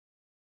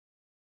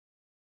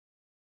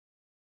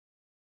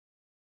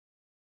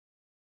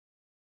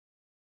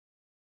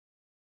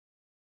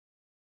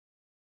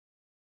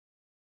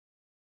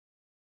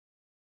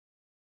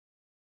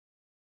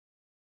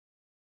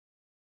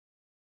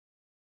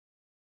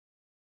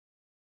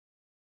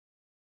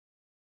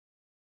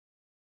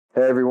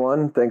Hey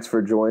everyone, thanks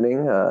for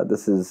joining.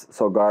 This is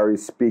Solgari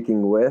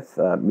speaking with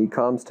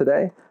MECOMS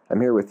today.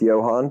 I'm here with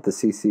Johan, the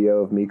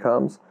CCO of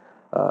MECOMS.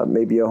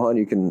 Maybe Johan,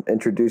 you can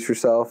introduce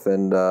yourself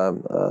and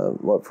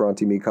what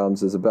Ferranti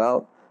MECOMS is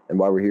about and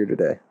why we're here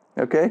today.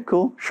 Okay,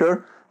 cool,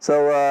 sure.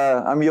 So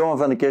I'm Johan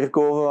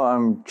Vandekerckhove.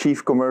 I'm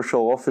Chief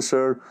Commercial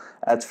Officer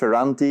at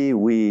Ferranti.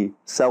 We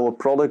sell a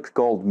product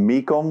called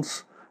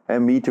MECOMS, a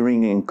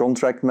metering and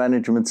contract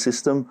management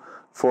system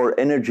for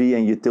energy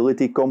and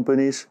utility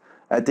companies.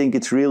 I think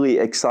it's really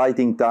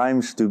exciting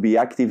times to be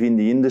active in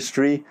the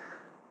industry.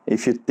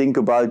 If you think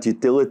about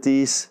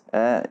utilities,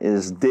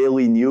 is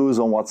daily news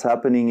on what's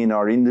happening in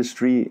our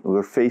industry.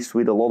 We're faced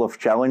with a lot of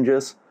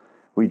challenges.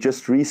 We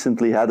just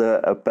recently had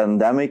a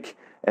pandemic,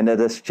 and that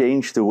has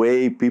changed the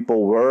way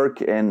people work,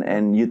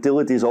 and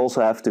utilities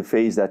also have to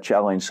face that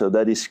challenge. So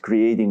that is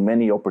creating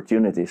many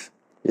opportunities.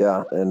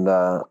 Yeah, and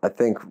I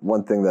think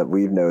one thing that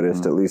we've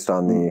noticed, at least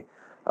on the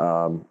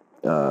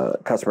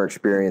customer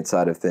experience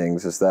side of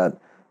things, is that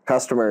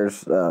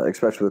customers,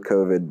 especially with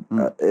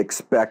COVID,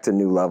 expect a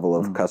new level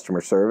of customer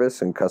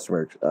service and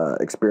customer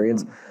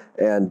experience,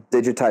 and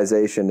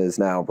digitization is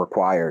now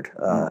required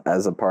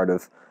as a part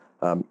of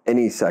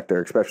any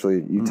sector,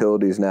 especially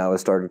utilities now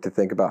is starting to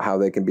think about how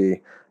they can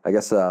be, I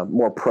guess,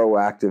 more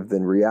proactive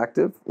than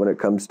reactive when it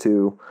comes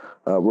to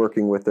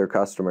working with their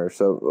customers.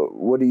 So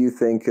what do you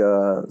think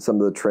some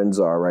of the trends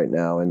are right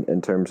now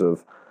in terms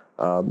of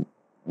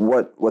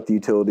what the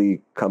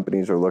utility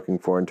companies are looking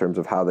for in terms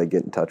of how they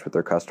get in touch with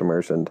their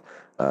customers, and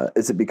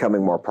is it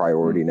becoming more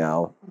priority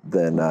now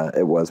than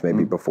it was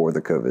maybe before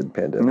the COVID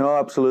pandemic? No,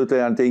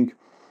 absolutely. I think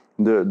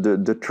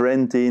the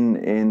trend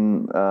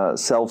in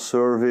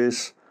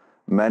self-service,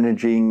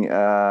 managing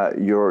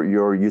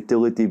your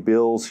utility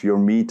bills, your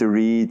meter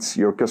reads,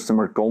 your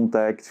customer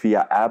contact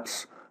via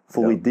apps,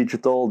 fully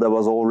digital, that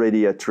was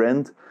already a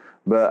trend.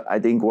 But I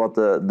think what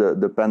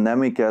the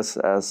pandemic has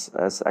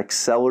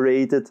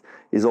accelerated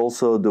is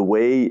also the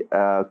way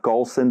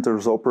call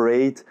centers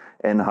operate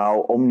and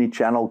how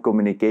omni-channel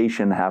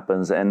communication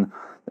happens. And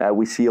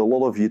we see a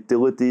lot of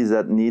utilities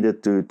that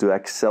needed to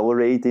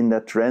accelerate in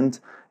that trend,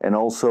 and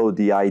also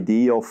the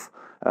idea of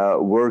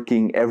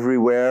working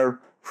everywhere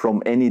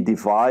from any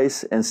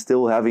device and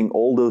still having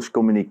all those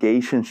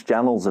communications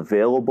channels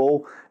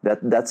available.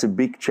 That's a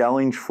big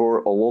challenge for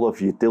a lot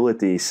of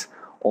utilities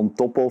on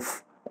top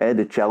of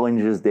the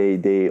challenges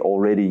they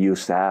already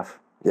used to have.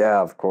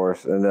 Yeah, of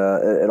course. And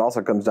it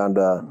also comes down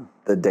to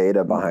the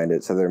data behind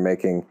it. So they're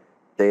making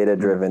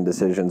data-driven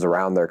decisions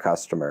around their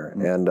customer.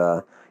 And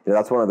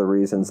that's one of the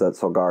reasons that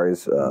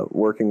Solgari's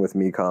working with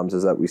MECOMS,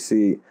 is that we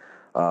see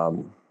a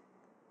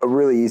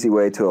really easy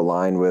way to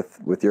align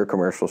with your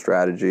commercial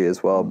strategy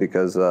as well,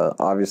 because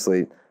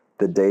obviously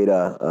the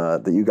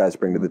data that you guys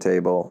bring to the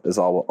table is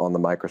all on the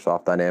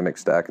Microsoft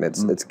Dynamics stack, and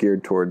it's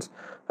geared towards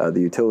the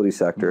utility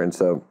sector. And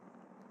so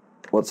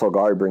what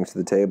Solgari brings to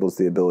the table is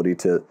the ability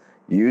to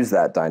use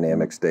that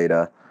Dynamics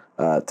data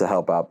to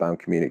help outbound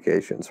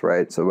communications,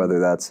 right? So whether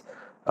that's,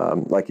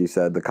 like you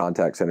said, the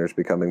contact center is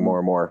becoming more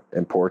and more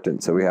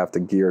important. So we have to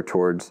gear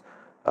towards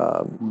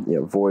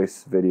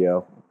voice,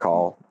 video,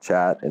 call,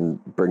 chat,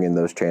 and bring in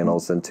those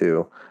channels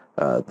into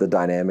the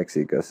Dynamics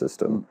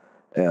ecosystem.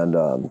 And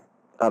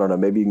I don't know,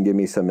 maybe you can give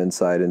me some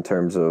insight in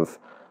terms of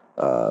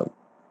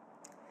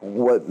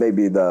what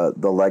maybe the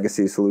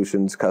legacy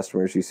solutions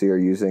customers you see are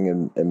using,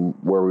 and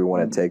where we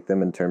want to take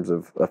them in terms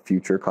of a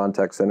future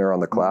contact center on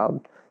the cloud.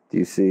 Do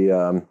you see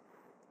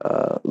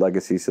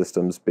legacy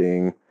systems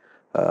being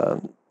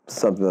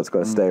something that's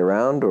going to stay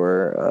around,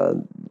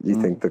 or do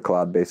you think the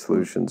cloud-based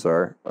solutions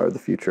are the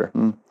future?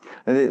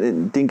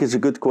 I think it's a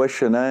good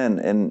question,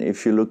 and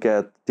if you look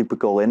at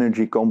typical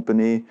energy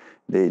company,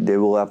 they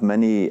will have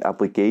many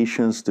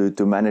applications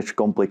to manage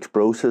complex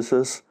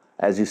processes.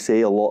 As you say,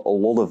 a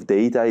lot of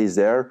data is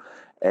there,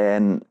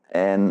 and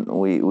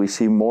we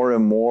see more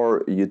and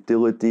more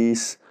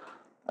utilities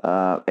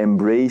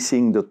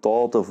embracing the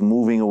thought of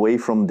moving away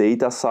from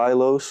data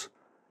silos,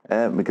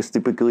 because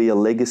typically a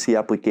legacy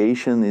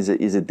application is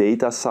a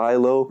data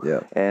silo. Yeah.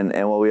 And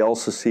what we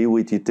also see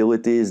with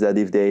utilities, that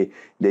if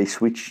they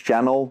switch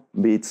channel,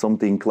 be it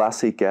something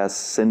classic as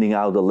sending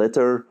out a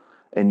letter,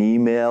 an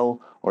email,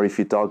 or if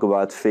you talk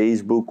about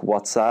Facebook,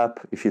 WhatsApp,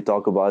 if you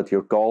talk about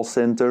your call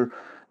center,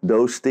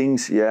 those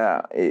things,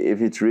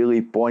 if it's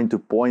really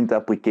point-to-point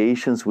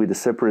applications with a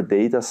separate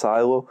data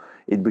silo,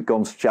 it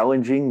becomes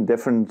challenging,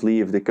 definitely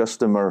if the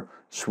customer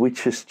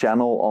switches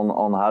channel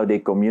on how they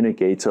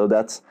communicate. So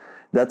that's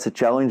a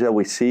challenge that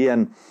we see,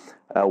 and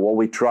what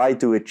we try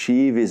to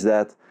achieve is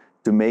that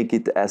to make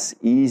it as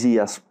easy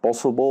as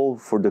possible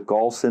for the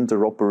call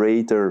center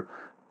operator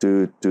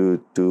to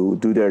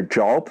do their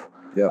job,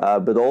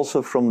 but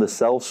also from the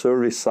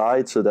self-service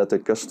side, so that the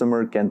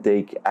customer can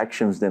take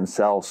actions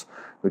themselves.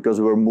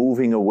 Because we're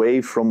moving away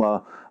from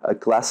a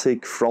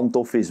classic front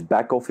office,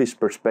 back office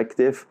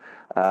perspective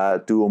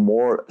to a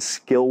more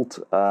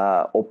skilled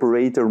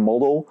operator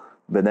model.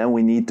 But then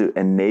we need to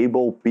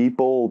enable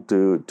people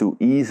to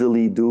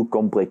easily do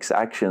complex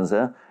actions.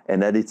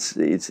 and that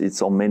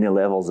it's on many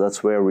levels.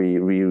 That's where we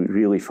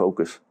really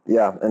focus.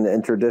 Yeah,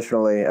 and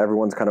traditionally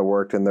everyone's kind of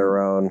worked in their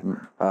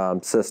own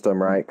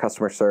system, right?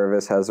 Customer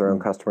service has their own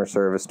customer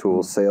service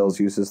tools. Sales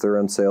uses their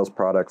own sales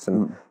products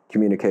and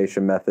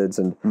communication methods.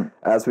 And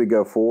as we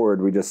go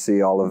forward, we just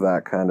see all of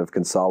that kind of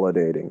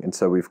consolidating. And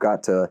so we've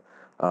got to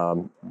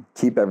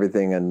keep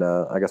everything in,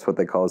 I guess what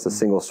they call is a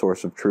single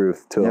source of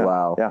truth to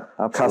allow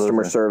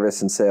customer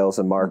service and sales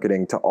and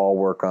marketing to all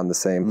work on the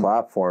same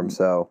platform.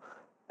 So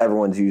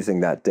everyone's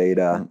using that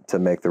data to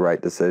make the right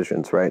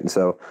decisions, right? And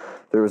so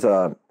there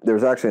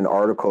was actually an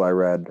article I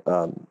read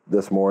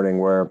this morning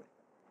where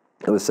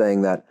it was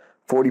saying that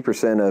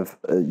 40% of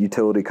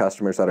utility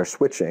customers that are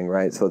switching,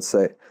 right? So let's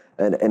say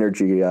an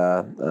energy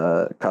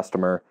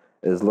customer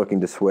is looking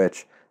to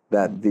switch,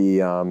 that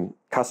the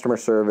customer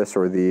service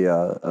or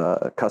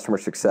the customer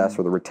success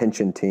or the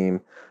retention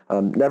team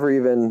never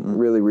even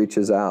really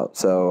reaches out.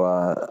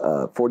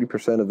 So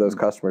 40% of those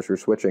customers who are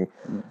switching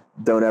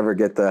don't ever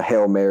get the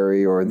Hail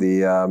Mary or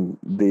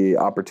the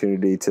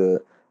opportunity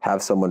to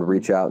have someone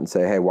reach out and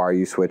say, hey, why are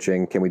you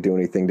switching? Can we do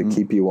anything to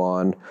keep you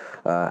on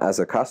as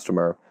a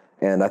customer?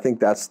 And I think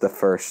that's the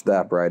first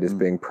step, right, is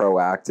being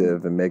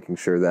proactive and making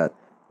sure that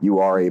you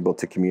are able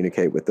to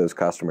communicate with those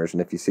customers.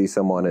 And if you see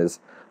someone is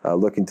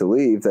looking to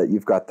leave, that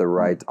you've got the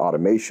right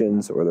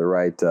automations or the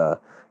right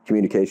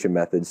communication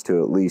methods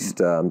to at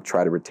least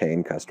try to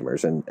retain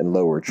customers and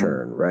lower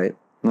churn, right?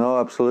 No,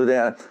 absolutely.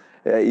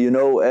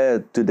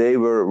 Today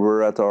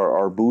we're at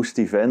our Boost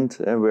event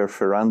where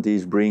Ferranti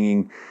is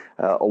bringing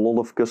a lot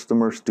of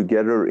customers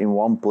together in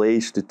one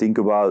place to think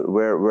about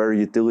where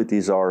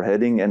utilities are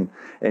heading.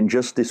 And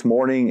just this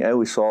morning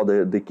we saw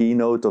the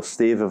keynote of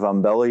Steven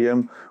van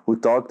Bellegem, who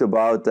talked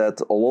about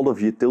that a lot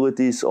of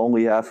utilities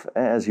only have,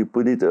 as you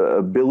put it,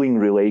 a billing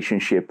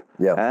relationship.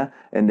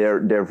 And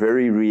they're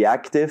very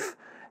reactive,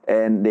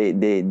 and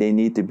they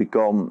need to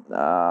become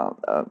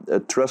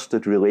a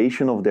trusted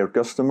relation of their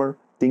customer.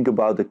 Think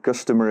about the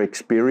customer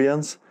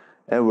experience,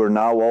 and we're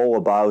now all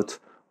about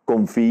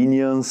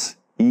convenience,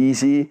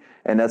 easy,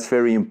 and that's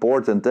very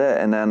important.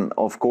 And then,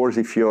 of course,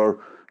 if your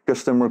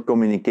customer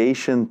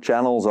communication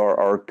channels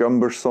are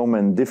cumbersome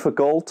and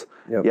difficult,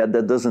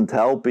 that doesn't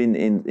help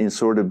in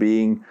sort of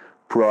being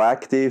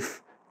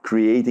proactive,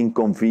 creating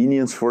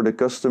convenience for the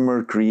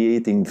customer,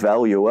 creating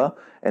value.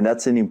 And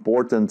that's an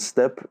important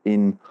step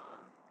in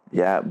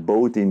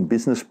both in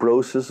business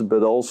process,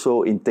 but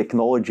also in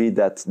technology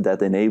that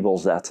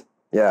enables that.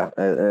 Yeah,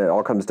 it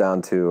all comes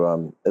down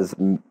to is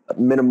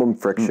minimum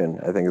friction,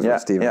 I think is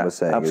what Steven was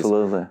saying.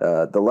 Absolutely.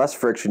 The less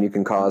friction you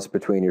can cause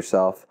between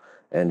yourself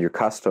and your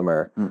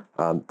customer,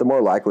 the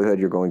more likelihood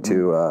you're going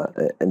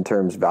to, in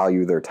terms,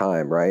 value their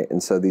time, right?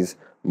 And so these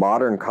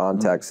modern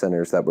contact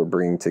centers that we're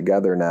bringing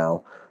together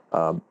now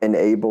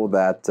enable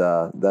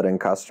that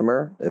end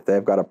customer, if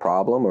they've got a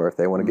problem or if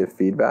they want to give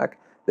feedback,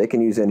 they can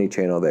use any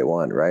channel they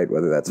want, right?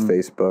 Whether that's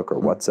Facebook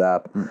or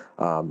WhatsApp.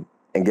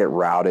 And get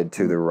routed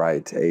to the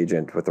right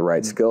agent with the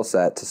right skill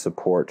set to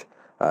support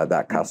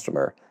that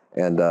customer.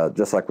 And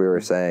just like we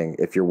were saying,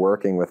 if you're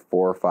working with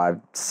 4 or 5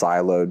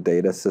 siloed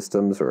data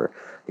systems, or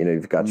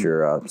you've got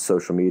your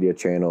social media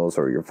channels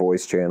or your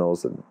voice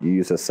channels, and you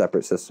use a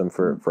separate system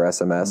for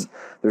SMS,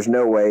 there's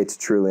no way to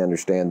truly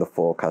understand the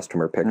full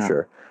customer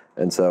picture.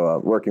 And so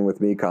working with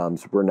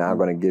MECOMS, we're now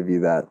going to give you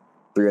that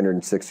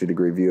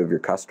 360-degree view of your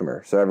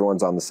customer. So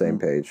everyone's on the same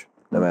page,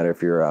 no matter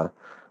if you're a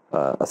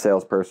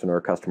salesperson or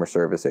a customer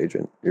service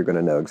agent, you're going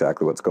to know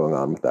exactly what's going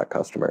on with that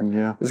customer.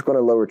 It's going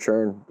to lower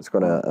churn. It's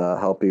going to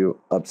help you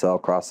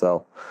upsell,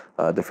 cross-sell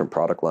different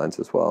product lines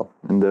as well.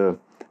 And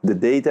the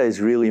data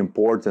is really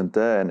important.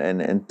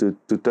 And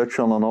to touch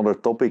on another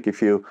topic,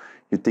 if you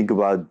think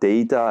about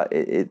data,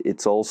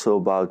 it's also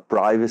about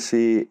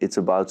privacy. It's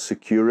about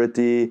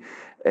security,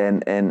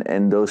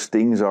 and those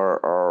things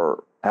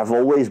have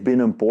always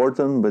been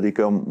important, but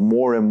become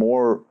more and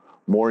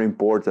more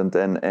important.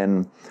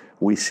 And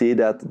we see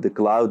that the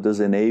cloud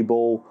does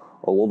enable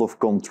a lot of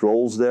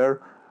controls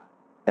there,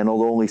 and not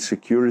only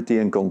security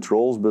and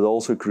controls, but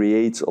also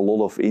creates a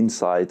lot of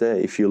insight.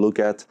 If you look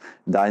at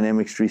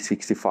Dynamics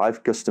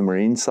 365 Customer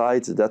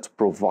Insights, that's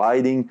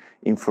providing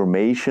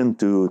information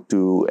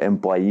to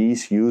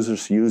employees,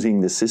 users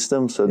using the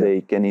system, so they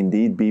can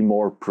indeed be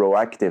more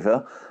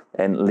proactive.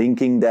 And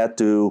linking that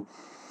to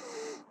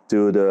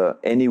the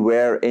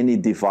anywhere, any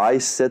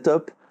device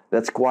setup,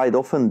 that's quite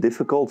often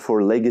difficult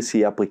for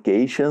legacy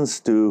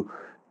applications to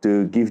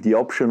give the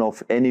option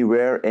of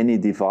anywhere, any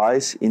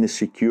device in a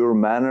secure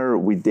manner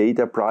with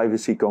data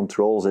privacy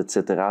controls,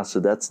 etc. So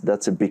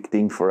that's a big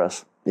thing for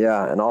us.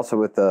 Yeah, and also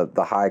with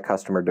the high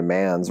customer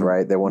demands,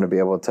 right? They want to be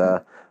able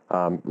to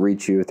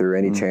reach you through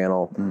any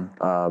channel.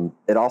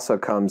 It also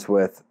comes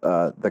with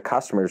the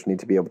customers need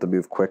to be able to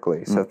move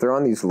quickly. So if they're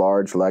on these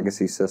large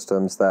legacy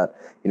systems that,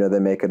 they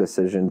make a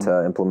decision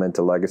to implement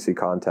a legacy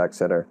contact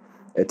center,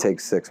 it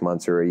takes 6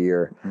 months or a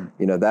year.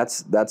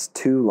 That's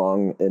too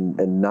long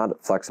and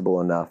not flexible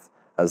enough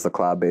as the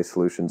cloud-based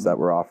solutions that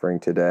we're offering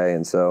today.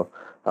 And so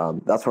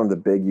that's one of the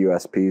big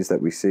USPs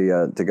that we see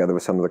together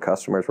with some of the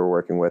customers we're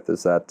working with,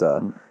 is that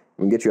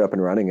we can get you up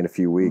and running in a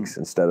few weeks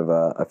instead of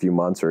a few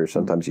months or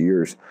sometimes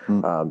years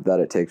that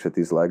it takes with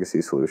these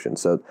legacy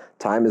solutions. So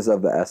time is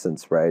of the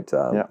essence, right?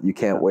 You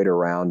can't wait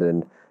around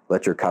and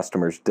let your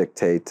customers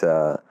dictate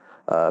the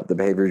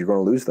behavior. You're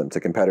going to lose them to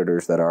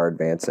competitors that are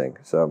advancing.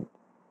 So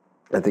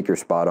I think you're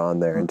spot on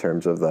there in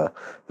terms of the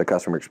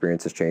customer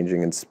experience is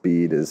changing, and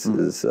speed is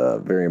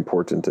very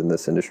important in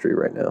this industry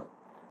right now.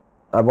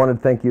 I wanted to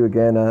thank you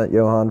again,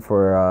 Johan,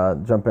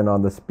 for jumping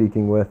on the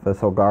Speaking with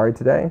Solgari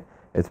today.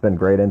 It's been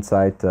great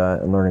insight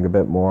and learning a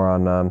bit more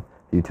on the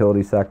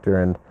utility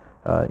sector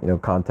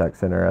and contact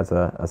center as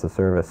a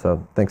service.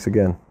 So thanks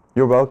again.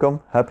 You're welcome.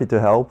 Happy to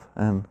help,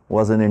 and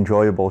was an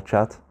enjoyable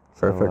chat.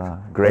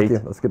 Perfect. Great. Thank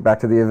you. Let's get back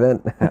to the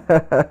event.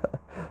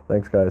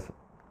 Thanks, guys.